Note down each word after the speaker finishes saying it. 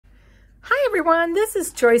everyone, this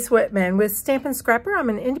is Joyce Whitman with Stampin' Scrapper. I'm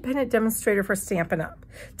an independent demonstrator for Stampin' Up!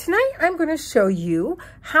 Tonight I'm going to show you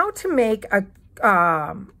how to make a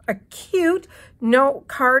cute note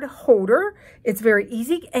card holder. It's very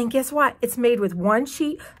easy, and guess what? It's made with one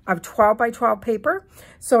sheet of 12 by 12 paper,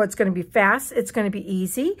 so it's going to be fast, it's going to be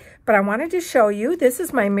easy, but I wanted to show you, this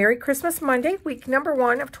is my Merry Christmas Monday, week number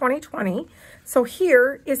 1 of 2020. So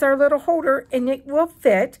here is our little holder, and it will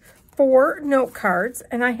fit 4 note cards,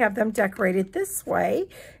 and I have them decorated this way.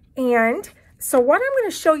 And so what I'm going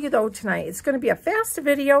to show you though tonight, it's going to be a fast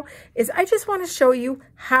video, is I just want to show you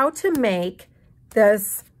how to make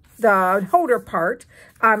the holder part.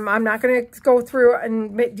 I'm not going to go through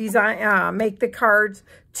and make the cards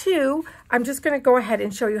too. I'm just going to go ahead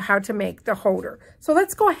and show you how to make the holder. So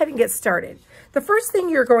let's go ahead and get started. The first thing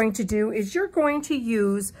you're going to do is you're going to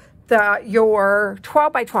use your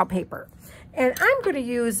 12 by 12 paper. And I'm going to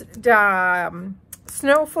use the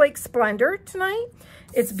Snowflake Splendor tonight.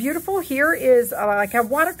 It's beautiful. Here is like a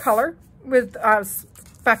watercolor with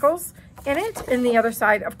speckles in it. And the other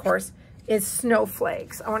side, of course, is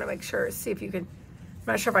snowflakes. I want to make sure, see if you can, I'm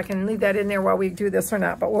not sure if I can leave that in there while we do this or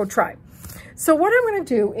not, but we'll try. So what I'm going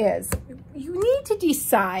to do is, you need to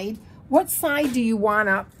decide what side do you want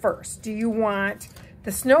up first. Do you want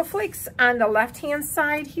the snowflakes on the left-hand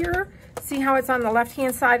side here? See how it's on the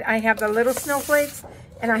left-hand side? I have the little snowflakes,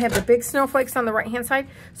 and I have the big snowflakes on the right-hand side.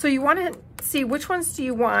 So you want to see which ones do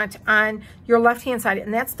you want on your left-hand side,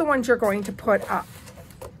 and that's the ones you're going to put up.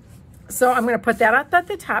 So I'm going to put that up at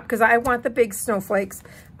the top because I want the big snowflakes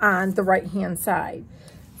on the right-hand side.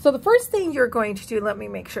 So the first thing you're going to do, let me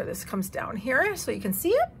make sure this comes down here so you can see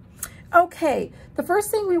it. Okay, the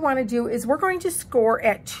first thing we want to do is we're going to score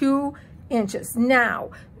at 2 inches. Now,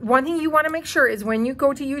 one thing you want to make sure is when you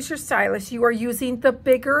go to use your stylus, you are using the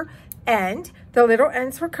bigger end, the little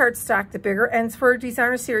ends for cardstock, the bigger ends for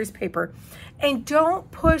designer series paper, and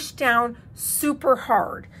don't push down super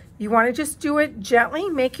hard. You want to just do it gently,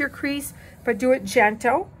 make your crease, but do it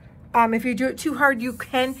gentle. If you do it too hard, you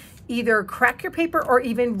can either crack your paper or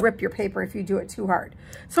even rip your paper if you do it too hard.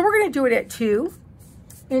 So we're going to do it at 2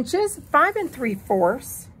 inches, 5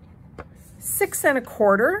 3/4, 6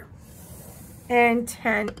 1/4, and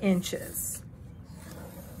 10 inches.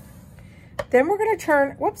 Then we're going to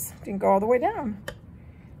turn, whoops, didn't go all the way down.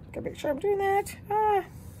 Gotta make sure I'm doing that.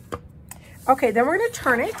 Okay, then we're going to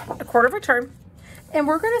turn it 1/4 of a turn, and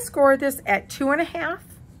we're going to score this at 2 1/2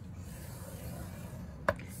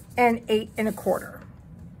 and 8 1/4.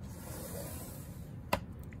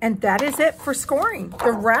 And that is it for scoring.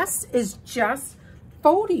 The rest is just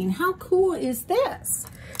folding. How cool is this?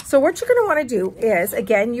 So what you're going to want to do is,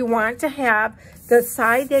 again, you want to have the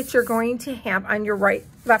side that you're going to have on your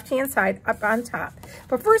left-hand side up on top.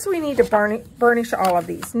 But first we need to burnish all of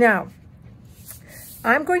these. Now,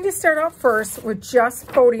 I'm going to start out first with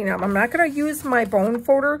just folding them. I'm not going to use my bone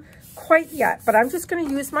folder quite yet, but I'm just going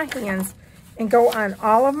to use my hands and go on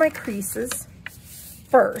all of my creases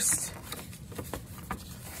first.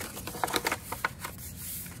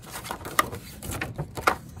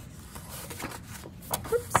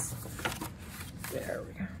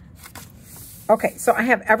 Okay, so I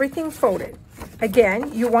have everything folded.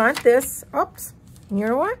 Again, you want this, oops, you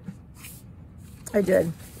know what? I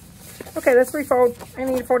did. Okay, let's refold. I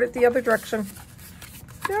need to fold it the other direction.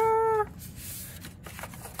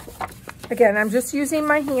 Again, I'm just using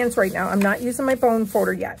my hands right now. I'm not using my bone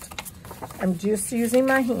folder yet. I'm just using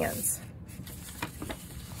my hands.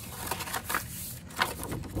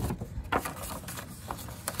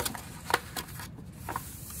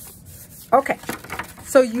 Okay.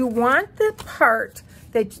 So you want the part,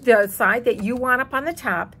 the side that you want up on the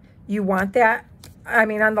top, you want that, I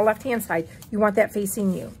mean on the left-hand side, you want that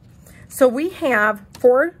facing you. So we have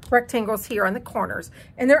 4 rectangles here on the corners,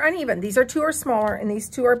 and they're uneven. These 2 are smaller, and these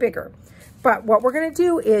 2 are bigger. But what we're going to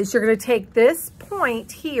do is you're going to take this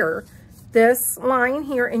point here, this line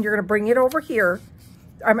here, and you're going to bring it over here.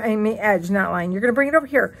 I mean edge, not line. You're going to bring it over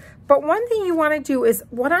here. But one thing you want to do is,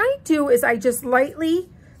 what I do is I just lightly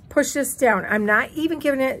push this down. I'm not even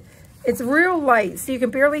giving it, it's real light, so you can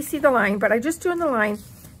barely see the line, but I'm just doing the line.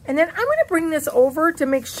 And then I'm going to bring this over to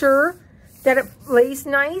make sure that it lays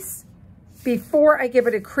nice before I give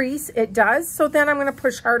it a crease. It does. So then I'm going to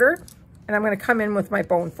push harder, and I'm going to come in with my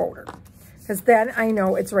bone folder, because then I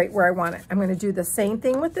know it's right where I want it. I'm going to do the same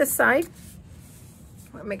thing with this side.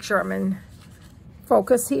 Make sure I'm in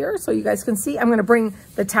focus here so you guys can see. I'm going to bring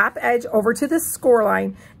the top edge over to this score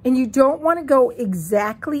line, and you don't want to go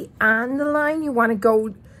exactly on the line. You want to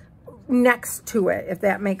go next to it, if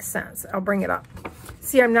that makes sense. I'll bring it up.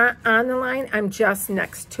 See, I'm not on the line, I'm just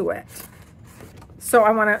next to it. So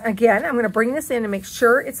I want to, again, I'm going to bring this in and make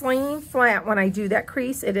sure it's laying flat when I do that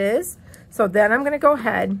crease. It is. So then I'm going to go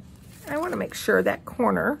ahead. I want to make sure that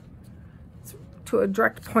corner is to a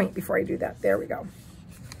direct point before I do that. There we go.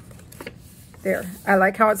 There. I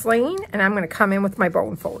like how it's laying, and I'm going to come in with my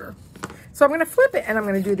bone folder. So I'm going to flip it, and I'm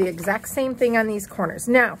going to do the exact same thing on these corners.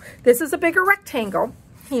 Now, this is a bigger rectangle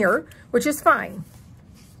here, which is fine.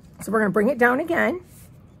 So we're going to bring it down again.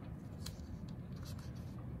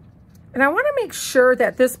 And I want to make sure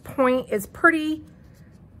that this point is pretty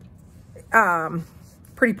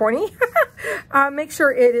pointy. Make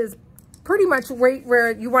sure it is pretty much right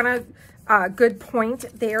where you want a good point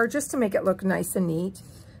there, just to make it look nice and neat.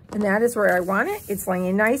 And that is where I want it. It's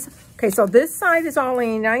laying nice. Okay, so this side is all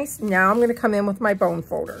laying nice. Now I'm going to come in with my bone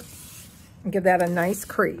folder and give that a nice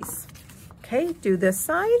crease. Okay, do this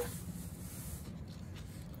side.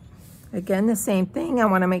 Again, the same thing. I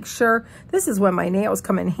want to make sure, this is when my nails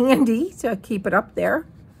come in handy to keep it up there.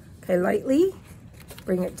 Okay, lightly,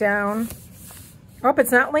 bring it down. Oh,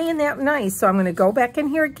 it's not laying that nice, so I'm going to go back in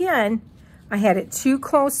here again. I had it too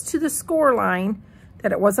close to the score line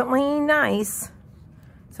that it wasn't laying nice.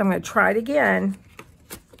 So I'm going to try it again.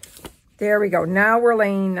 There we go. Now we're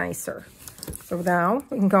laying nicer. So now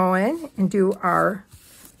we can go in and do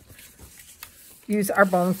use our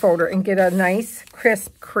bone folder and get a nice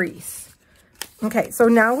crisp crease. Okay, so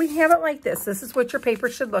now we have it like this. This is what your paper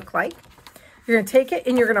should look like. You're going to take it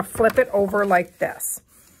and you're going to flip it over like this.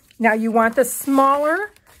 Now you want the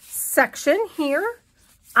smaller section here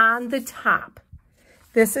on the top.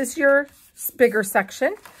 This is your bigger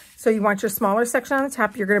section. So you want your smaller section on the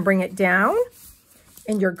top. You're going to bring it down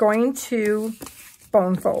and you're going to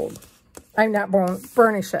burnish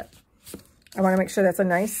it. I want to make sure that's a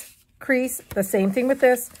nice crease. The same thing with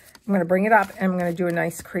this. I'm going to bring it up and I'm going to do a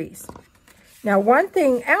nice crease. Now, one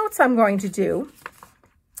thing else I'm going to do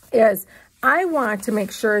is I want to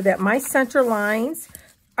make sure that my center lines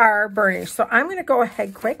are burnished. So I'm going to go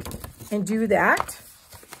ahead quick and do that.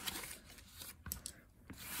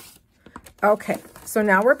 Okay, so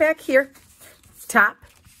now we're back here. Top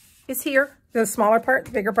is here. The smaller part,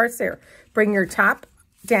 the bigger part's there. Bring your top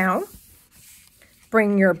down.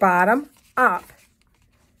 Bring your bottom up.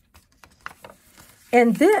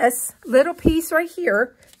 And this little piece right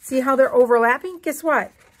here, see how they're overlapping? Guess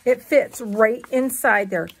what? It fits right inside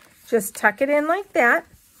there. Just tuck it in like that.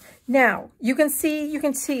 Now, you can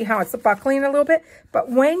see how it's buckling a little bit, but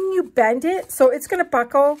when you bend it, so it's going to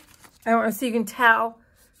buckle. I don't know, so you can tell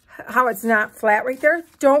how it's not flat right there.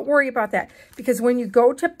 Don't worry about that, because when you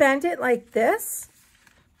go to bend it like this,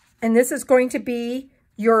 and this is going to be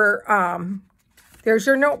your, there's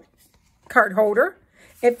your note card holder.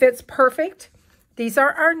 It fits perfect. These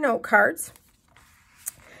are our note cards.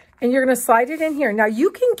 And you're going to slide it in here. Now,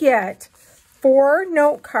 you can get 4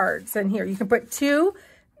 note cards in here. You can put 2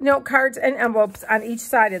 note cards and envelopes on each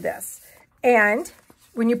side of this. And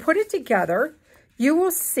when you put it together, you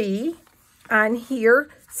will see on here,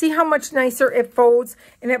 see how much nicer it folds.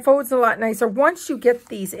 And it folds a lot nicer once you get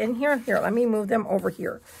these in here. Here, let me move them over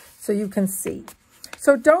here so you can see.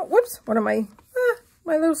 So don't, whoops, one of my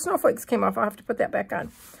little snowflakes came off. I'll have to put that back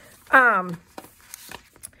on.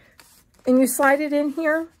 And you slide it in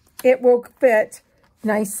here. It will fit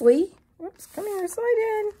nicely. Whoops, come here, slide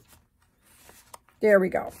in. There we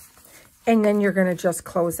go. And then you're going to just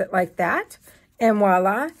close it like that. And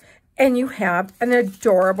voila. And you have an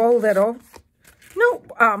adorable little note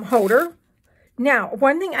holder. Now,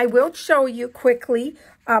 one thing I will show you quickly.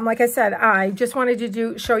 Like I said, I just wanted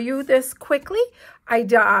to show you this quickly.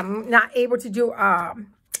 I'm not able to do a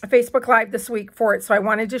Facebook Live this week for it, so I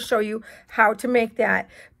wanted to show you how to make that.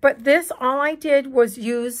 But this, all I did was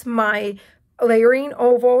use my layering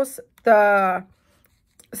ovals. The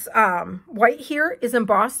white here is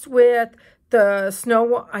embossed with the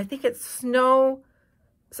snow, I think it's snow,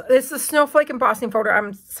 it's the snowflake embossing folder.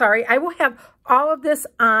 I'm sorry. I will have all of this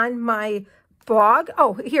on my blog.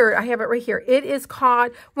 Oh, here, I have it right here. It is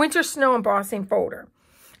called Winter Snow Embossing Folder.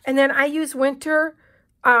 And then I use Winter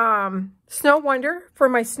Snow Wonder for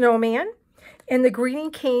my snowman. And the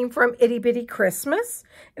greeting came from Itty Bitty Christmas.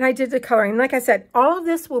 And I did the coloring. Like I said, all of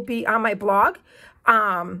this will be on my blog.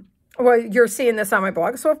 Well, you're seeing this on my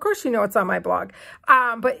blog, so of course you know it's on my blog.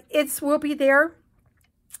 But it will be there.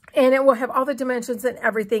 And it will have all the dimensions and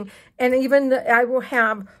everything. And even I will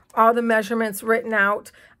have all the measurements written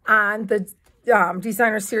out on the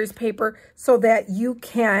Designer Series paper so that you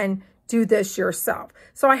can do this yourself.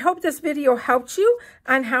 So I hope this video helped you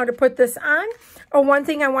on how to put this on. Oh, one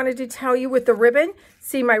thing I wanted to tell you with the ribbon,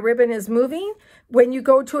 see my ribbon is moving. When you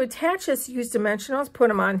go to attach this, use dimensionals, put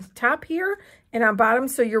them on top here and on bottom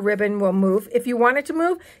so your ribbon will move if you want it to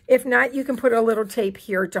move. If not, you can put a little tape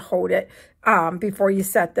here to hold it before you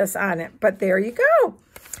set this on it. But there you go.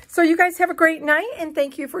 So you guys have a great night and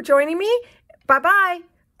thank you for joining me. Bye-bye.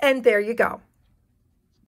 And there you go.